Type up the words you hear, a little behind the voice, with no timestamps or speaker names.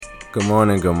Good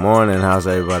morning, good morning. How's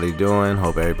everybody doing?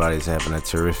 Hope everybody's having a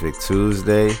terrific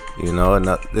Tuesday.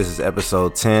 This is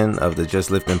episode 10 of the Just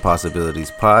Lifting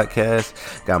Possibilities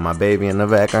podcast. Got my baby in the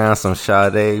background, some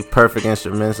Sade, perfect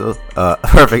instrumental,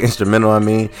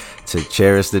 to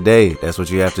cherish the day. That's what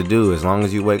you have to do. As long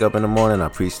as you wake up in the morning, I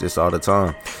preach this all the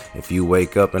time. If you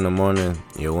wake up in the morning,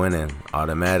 you're winning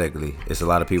automatically. It's a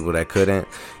lot of people that couldn't.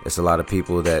 It's a lot of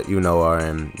people that, are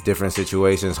in different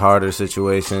situations, harder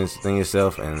situations than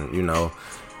yourself, and,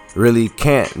 really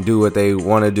can't do what they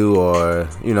want to do or,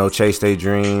 chase their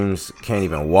dreams, can't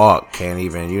even walk, can't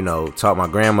even, talk. My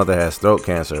grandmother has throat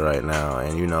cancer right now,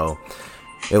 and,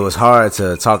 it was hard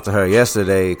to talk to her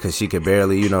yesterday because she could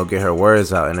barely, get her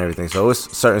words out and everything. So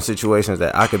it's certain situations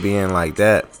that I could be in like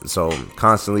that. So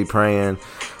constantly praying.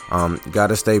 Got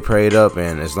to stay prayed up,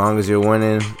 and as long as you're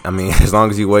winning, as long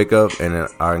as you wake up and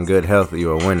are in good health,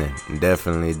 you are winning.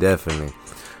 Definitely.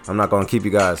 I'm not going to keep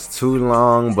you guys too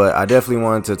long, but I definitely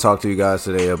wanted to talk to you guys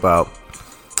today about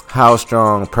how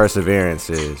strong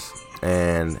perseverance is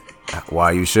and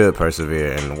why you should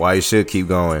persevere and why you should keep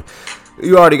going.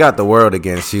 You already got the world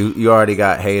against you. You already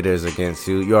got haters against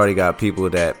you. You already got people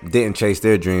that didn't chase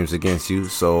their dreams against you.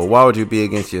 So why would you be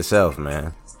against yourself,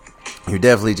 man? You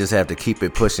definitely just have to keep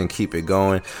it pushing, keep it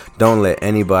going. Don't let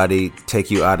anybody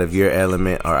take you out of your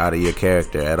element or out of your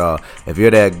character at all. If you're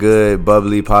that good,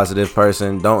 bubbly, positive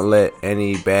person, don't let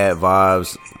any bad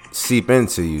vibes seep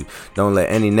into you. Don't let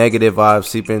any negative vibes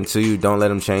seep into you. Don't let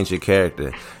them change your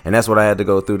character. And that's what I had to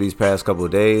go through these past couple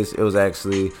of days. It was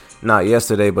actually not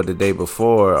yesterday, but the day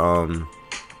before.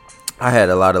 I had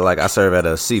a lot of, I serve at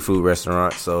a seafood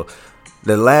restaurant, so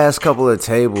the last couple of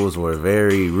tables were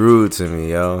very rude to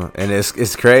me, yo. And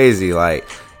it's crazy.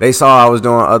 They saw I was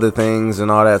doing other things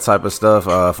and all that type of stuff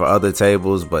for other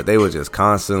tables, but they were just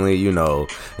constantly,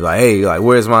 hey,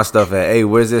 where's my stuff at? Hey,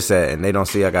 where's this at? And they don't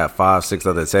see I got 5-6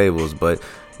 other tables. But,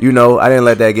 I didn't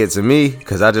let that get to me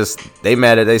because they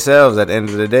mad at themselves at the end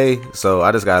of the day. So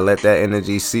I just got to let that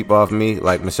energy seep off me.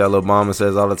 Like Michelle Obama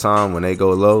says all the time, when they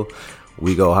go low,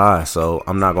 we go high. So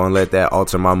I'm not going to let that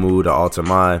alter my mood or alter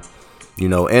my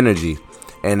energy.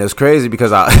 And it's crazy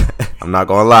because I'm not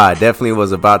gonna lie, I definitely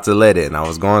was about to let it and I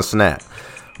was gonna snap,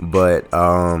 but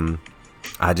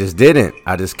I just didn't.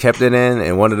 I just kept it in.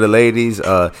 And one of the ladies,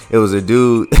 it was a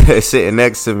dude sitting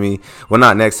next to me, well,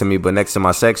 not next to me, but next to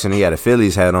my section. He had a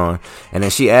Phillies hat on, and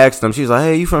then she asked him, she was like,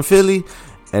 hey, you from Philly?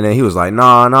 And then he was like, no,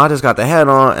 I just got the hat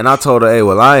on. And I told her, hey,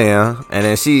 well, I am. And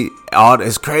then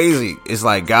it's crazy. It's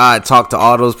like God talked to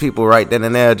all those people right then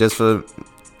and there just for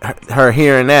her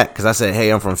hearing that, because I said, hey,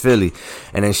 I'm from Philly.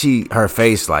 And then her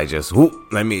face just, whoop,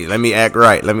 let me act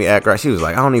right. She was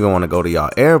like, I don't even want to go to y'all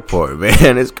airport,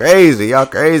 man. It's crazy. Y'all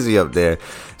crazy up there.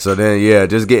 So then, yeah,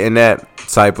 just getting that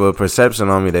type of perception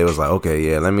on me, they was like,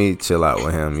 okay, yeah, let me chill out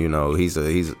with him.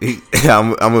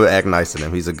 I'm going to act nice to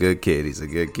him. He's a good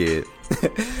kid.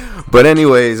 But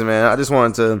anyways, man, I just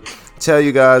wanted to tell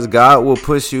you guys, God will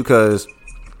push you, because,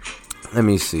 let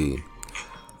me see.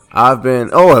 As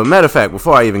a matter of fact,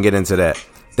 before I even get into that,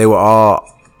 they were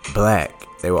all black.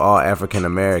 They were all African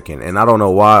American. And I don't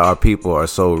know why our people are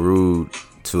so rude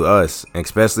to us,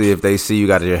 especially if they see you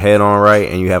got your head on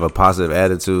right and you have a positive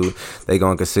attitude. They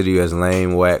going to consider you as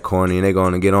lame, whack, corny, and they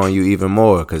going to get on you even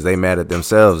more because they mad at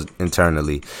themselves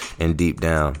internally and deep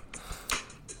down.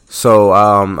 So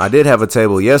I did have a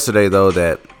table yesterday, though,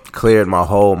 that cleared my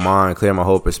whole mind, cleared my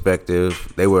whole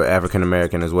perspective. They were African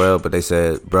American as well, but they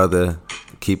said, brother,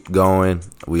 keep going.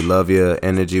 We love your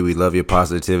energy. We love your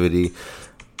positivity.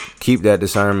 Keep that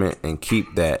discernment and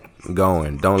keep that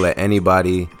going. Don't let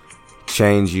anybody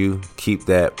change you. Keep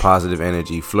that positive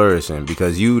energy flourishing,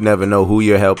 because you never know who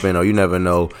you're helping, or you never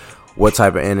know what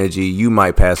type of energy you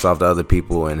might pass off to other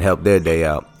people and help their day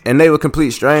out. And they were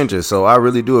complete strangers, so I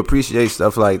really do appreciate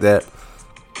stuff like that.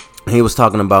 He was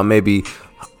talking about maybe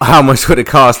how much would it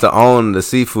cost to own the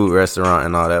seafood restaurant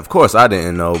and all that. Of course, I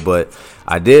didn't know, but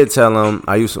I did tell him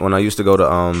when I used to go to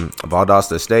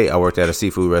Valdosta State, I worked at a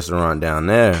seafood restaurant down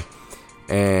there,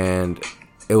 and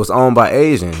it was owned by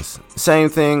Asians. Same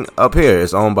thing up here.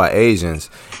 It's owned by Asians,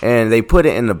 and they put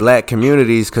it in the black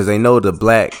communities because they know the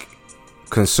black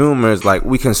consumers,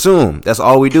 we consume. That's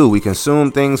all we do. We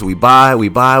consume things. We buy,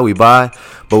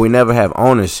 but we never have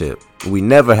ownership. We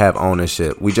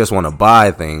just want to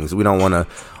buy things. We don't want to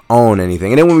own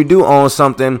anything. And then when we do own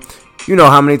something,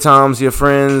 how many times your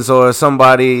friends or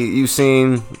somebody you've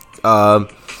seen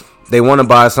they want to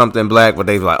buy something black, but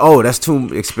they like, oh, that's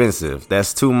too expensive.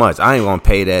 That's too much. I ain't gonna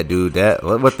pay that dude that.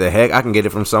 What the heck? I can get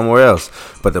it from somewhere else.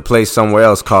 But the place somewhere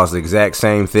else costs the exact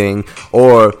same thing.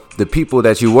 Or the people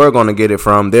that you were gonna get it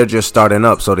from, they're just starting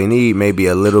up, so they need maybe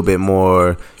a little bit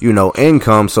more,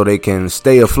 income, so they can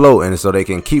stay afloat and so they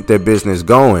can keep their business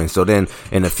going. So then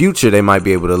in the future, they might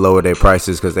be able to lower their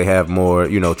prices because they have more,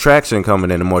 traction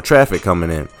coming in and more traffic coming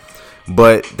in.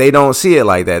 But they don't see it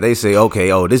like that. They say,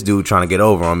 okay, this dude trying to get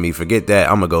over on me. Forget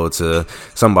that. I'm going to go to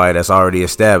somebody that's already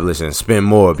established and spend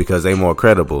more because they more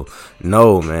credible.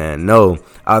 No, man, no.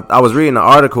 I was reading an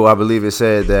article. I believe it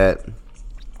said that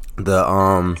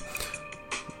the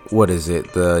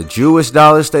Jewish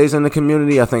dollar stays in the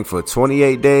community, I think, for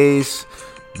 28 days.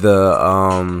 It's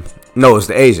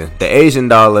the Asian. The Asian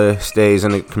dollar stays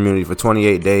in the community for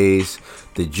 28 days.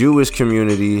 The Jewish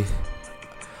community,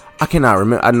 I cannot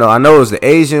remember. I know it was the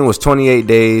Asian was 28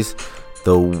 days.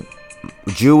 The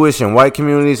Jewish and white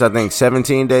communities, I think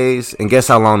 17 days. And guess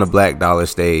how long the black dollar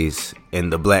stays in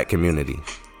the black community?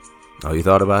 Oh, you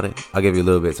thought about it? I'll give you a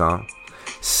little bit of time.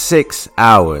 6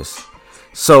 hours.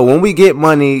 So when we get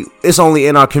money, it's only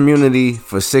in our community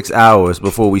for 6 hours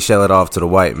before we shell it off to the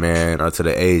white man or to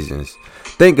the Asians.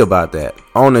 Think about that.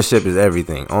 Ownership is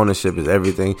everything. Ownership is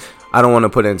everything. I don't want to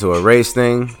put into a race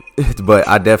thing, but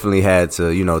I definitely had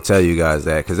to, tell you guys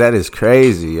that, because that is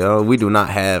crazy. We do not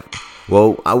have,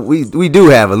 we do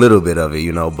have a little bit of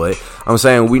it, but I'm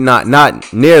saying we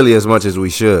not nearly as much as we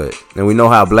should. And we know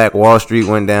how Black Wall Street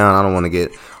went down. I don't want to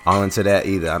get all into that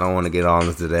either. I don't want to get all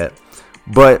into that.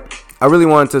 But I really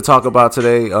wanted to talk about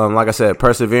today, like I said,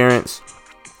 perseverance.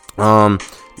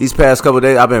 These past couple of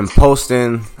days, I've been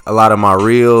posting a lot of my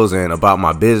reels and about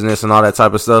my business and all that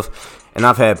type of stuff. And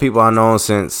I've had people I know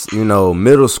since,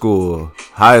 middle school,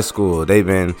 high school. They've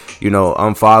been,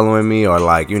 unfollowing me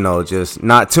or just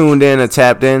not tuned in or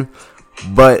tapped in.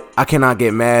 But I cannot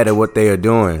get mad at what they are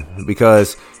doing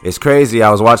because it's crazy.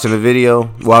 I was watching a video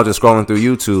while just scrolling through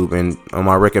YouTube, and on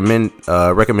my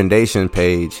recommendation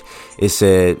page, it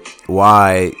said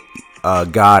why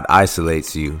God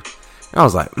isolates you. And I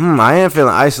was like, I am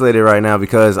feeling isolated right now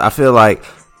because I feel like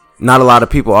not a lot of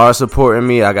people are supporting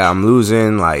me. I'm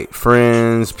losing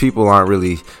friends. People aren't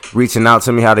really reaching out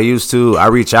to me how they used to. I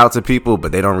reach out to people,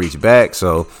 but they don't reach back.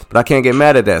 But I can't get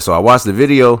mad at that. So I watched the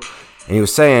video, and he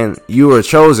was saying you were a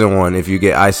chosen one if you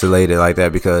get isolated like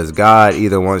that, because God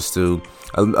either wants to.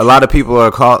 A lot of people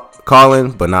are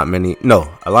calling, but not many.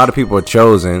 No, a lot of people are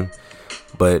chosen,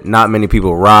 but not many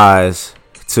people rise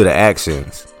to the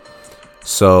actions.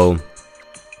 So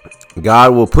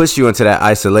God will push you into that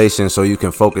isolation so you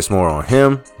can focus more on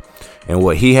Him and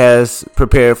what He has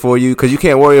prepared for you, because you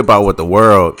can't worry about what the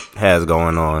world has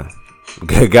going on.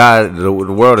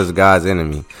 The world is God's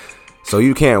enemy. So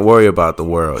you can't worry about the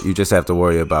world. You just have to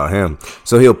worry about Him.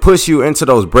 So He'll push you into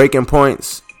those breaking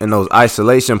points and those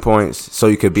isolation points so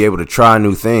you could be able to try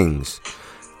new things.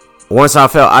 Once I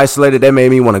felt isolated, that made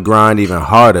me want to grind even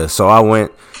harder. So I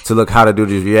went to look how to do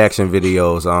these reaction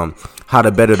videos, how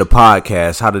to better the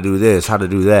podcast, how to do this, how to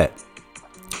do that.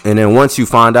 And then once you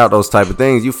find out those type of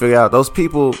things, you figure out those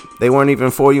people, they weren't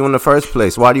even for you in the first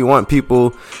place. Why do you want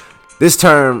people? This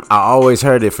term, I always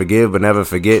heard it, forgive but never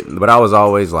forget. But I was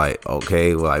always like,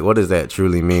 okay, what does that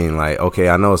truly mean? Okay,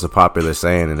 I know it's a popular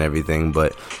saying and everything,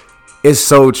 but it's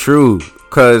so true.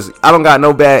 Because I don't got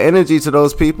no bad energy to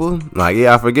those people.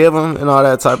 I forgive them and all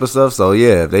that type of stuff. So,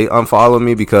 yeah, if they unfollow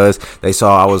me because they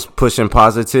saw I was pushing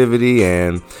positivity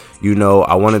and,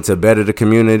 I wanted to better the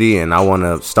community and I want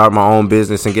to start my own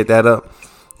business and get that up,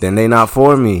 then they not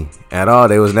for me at all.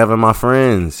 They was never my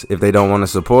friends if they don't want to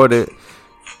support it.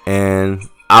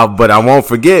 But I won't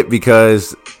forget,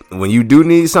 because when you do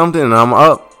need something and I'm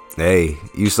up, hey,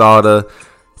 you saw the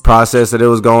process that it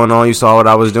was going on. You saw what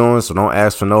I was doing. So don't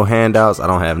ask for no handouts. I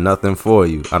don't have nothing for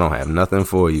you.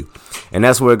 And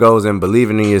that's where it goes in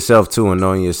believing in yourself too and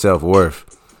knowing your self-worth.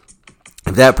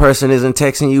 If that person isn't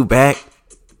texting you back,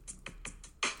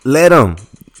 let them.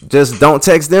 Just don't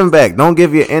text them back. Don't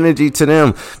give your energy to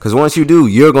them, because once you do,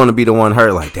 you're going to be the one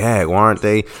hurt. Dag, why aren't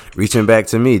they reaching back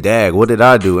to me? Dag, what did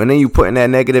I do? And then you putting that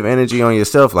negative energy on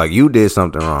yourself like you did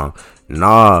something wrong.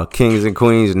 Nah, kings and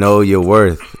queens, know your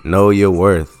worth. Know your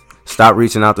worth. Stop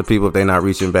reaching out to people if they're not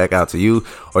reaching back out to you,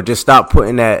 or just stop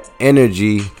putting that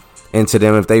energy into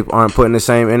them if they aren't putting the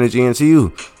same energy into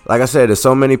you. Like I said, there's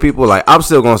so many people. I'm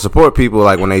still going to support people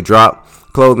when they drop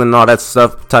clothing and all that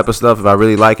type of stuff if I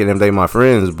really like it and if they my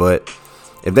friends. But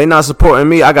if they not supporting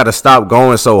me, I got to stop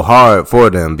going so hard for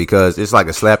them, because it's like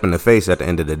a slap in the face at the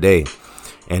end of the day.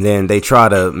 And then they try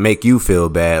to make you feel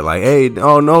bad. Hey,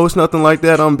 oh no, it's nothing like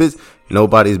that. I'm busy.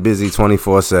 Nobody's busy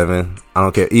 24/7. I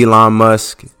don't care. Elon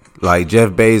Musk, Like Jeff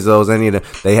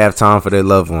Bezos, they have time for their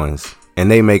loved ones. And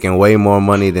they making way more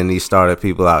money than these startup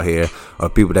people out here or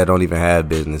people that don't even have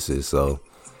businesses. So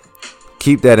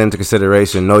keep that into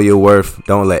consideration. Know your worth.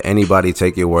 Don't let anybody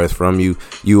take your worth from you.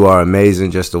 You are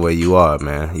amazing just the way you are,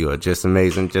 man. You are just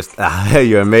amazing.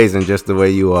 You're amazing just the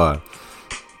way you are.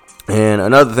 And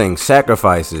another thing,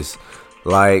 sacrifices.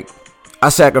 Like, I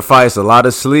sacrifice a lot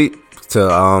of sleep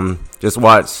to just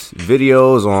watch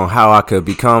videos on how I could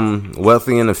become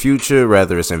wealthy in the future,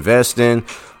 whether it's investing,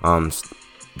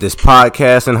 this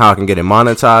podcast and how I can get it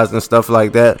monetized and stuff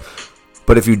like that.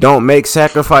 But if you don't make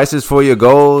sacrifices for your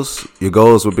goals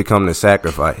will become the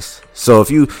sacrifice. So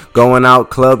if you going out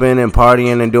clubbing and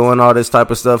partying and doing all this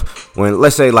type of stuff, when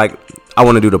let's say like I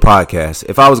want to do the podcast,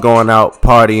 if I was going out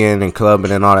partying and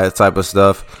clubbing and all that type of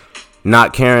stuff,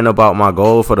 not caring about my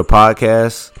goal for the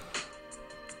podcast,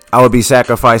 I would be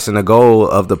sacrificing the goal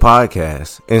of the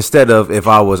podcast. Instead of if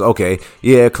I was, okay,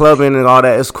 yeah, clubbing and all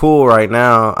that is cool right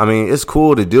now. I mean, it's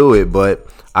cool to do it, but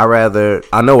I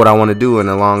know what I want to do in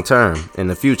the long term, in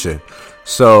the future.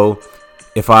 So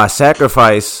if I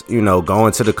sacrifice,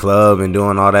 going to the club and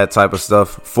doing all that type of stuff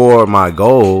for my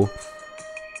goal,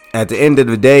 at the end of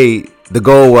the day, the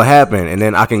goal will happen. And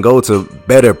then I can go to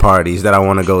better parties that I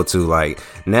want to go to. Like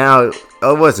now,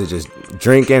 what's it, just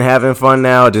drinking, having fun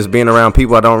now, just being around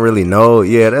people I don't really know?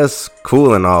 Yeah, that's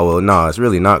cool and all. Well, no, it's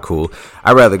really not cool.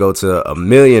 I'd rather go to a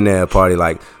millionaire party,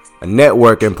 like a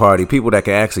networking party, people that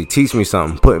can actually teach me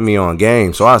something, put me on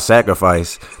game. So I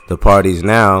sacrifice the parties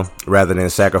now rather than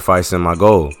sacrificing my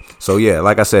goal. So yeah,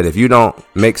 like I said, if you don't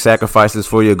make sacrifices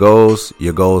for your goals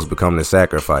become the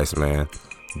sacrifice, man.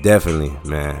 Definitely,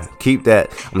 man. Keep that.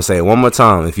 I'm gonna say it one more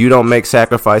time. If you don't make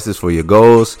sacrifices for your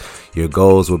goals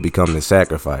will become the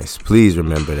sacrifice. Please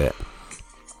remember that.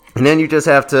 And then you just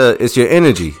have to, it's your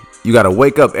energy. You got to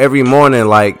wake up every morning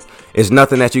like it's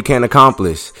nothing that you can't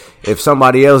accomplish. If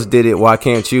somebody else did it, why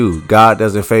can't you? God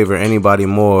doesn't favor anybody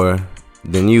more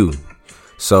than you.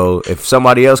 So if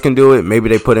somebody else can do it, maybe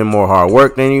they put in more hard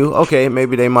work than you. Okay,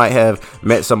 maybe they might have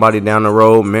met somebody down the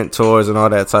road, mentors and all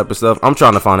that type of stuff. I'm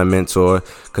trying to find a mentor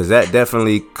because that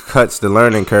definitely cuts the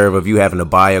learning curve of you having to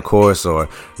buy a course or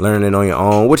learn it on your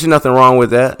own, which is nothing wrong with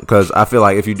that, because I feel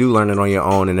like if you do learn it on your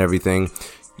own and everything,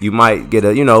 you might get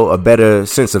a better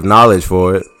sense of knowledge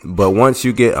for it. But once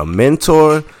you get a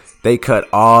mentor, they cut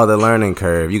all the learning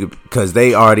curve because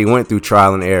they already went through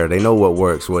trial and error. They know what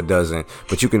works, what doesn't,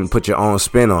 but you can put your own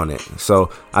spin on it.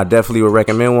 So I definitely would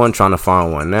recommend one, trying to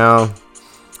find one now.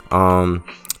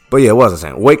 But yeah, what was I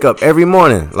saying? Wake up every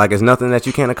morning like it's nothing that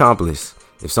you can't accomplish.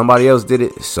 If somebody else did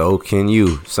it, so can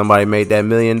you. Somebody made that $1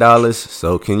 million,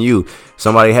 so can you.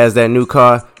 Somebody has that new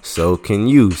car, so can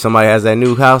you. Somebody has that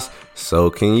new house, so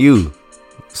can you.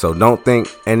 So don't think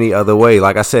any other way.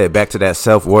 Like I said, back to that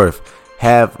self-worth.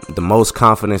 Have the most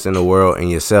confidence in the world in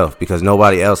yourself, because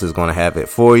nobody else is going to have it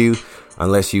for you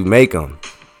unless you make them.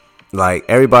 Like,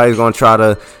 everybody's going to try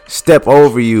to step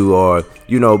over you or,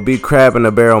 be crab in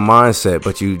the barrel mindset,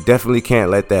 but you definitely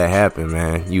can't let that happen,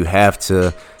 man. You have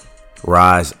to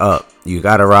rise up. You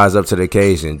got to rise up to the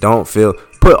occasion.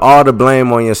 Put all the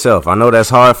blame on yourself. I know that's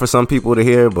hard for some people to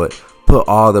hear, but put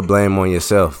all the blame on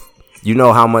yourself. You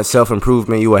know how much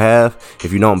self-improvement you will have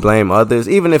if you don't blame others,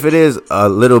 even if it is a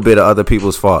little bit of other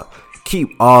people's fault.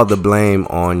 Keep all the blame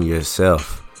on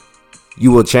yourself. You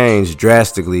will change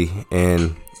drastically,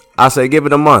 and I say give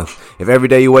it a month. If every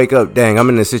day you wake up, dang, I'm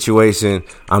in the situation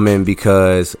I'm in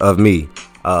because of me.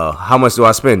 How much do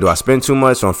I spend? Do I spend too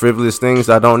much on frivolous things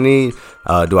I don't need?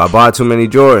 Do I buy too many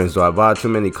Jordans? Do I buy too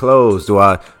many clothes? Do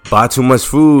I buy too much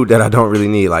food that I don't really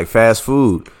need, like fast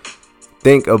food?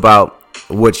 Think about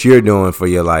what you're doing for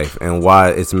your life and why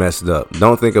it's messed up.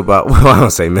 Don't think about, well, I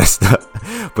don't say messed up,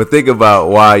 but think about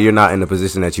why you're not in the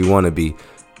position that you want to be.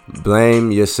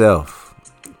 Blame yourself.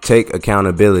 Take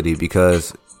accountability,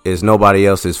 because it's nobody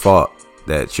else's fault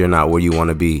that you're not where you want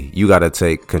to be. You got to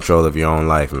take control of your own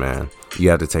life, man. You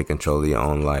have to take control of your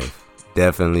own life.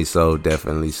 Definitely so.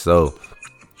 Definitely so.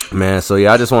 Man, so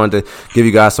yeah, I just wanted to give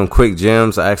you guys some quick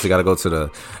gems. I actually got to go to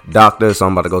the doctor, so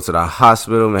I'm about to go to the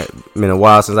hospital. It's been a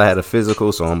while since I had a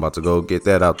physical, so I'm about to go get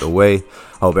that out the way.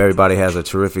 Hope everybody has a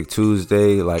terrific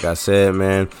Tuesday. Like I said,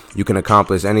 man, you can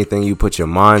accomplish anything you put your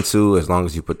mind to as long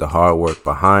as you put the hard work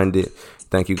behind it.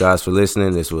 Thank you guys for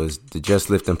listening. This was the Just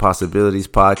Lifting Possibilities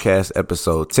podcast,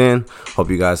 episode 10. Hope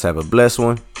you guys have a blessed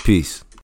one. Peace.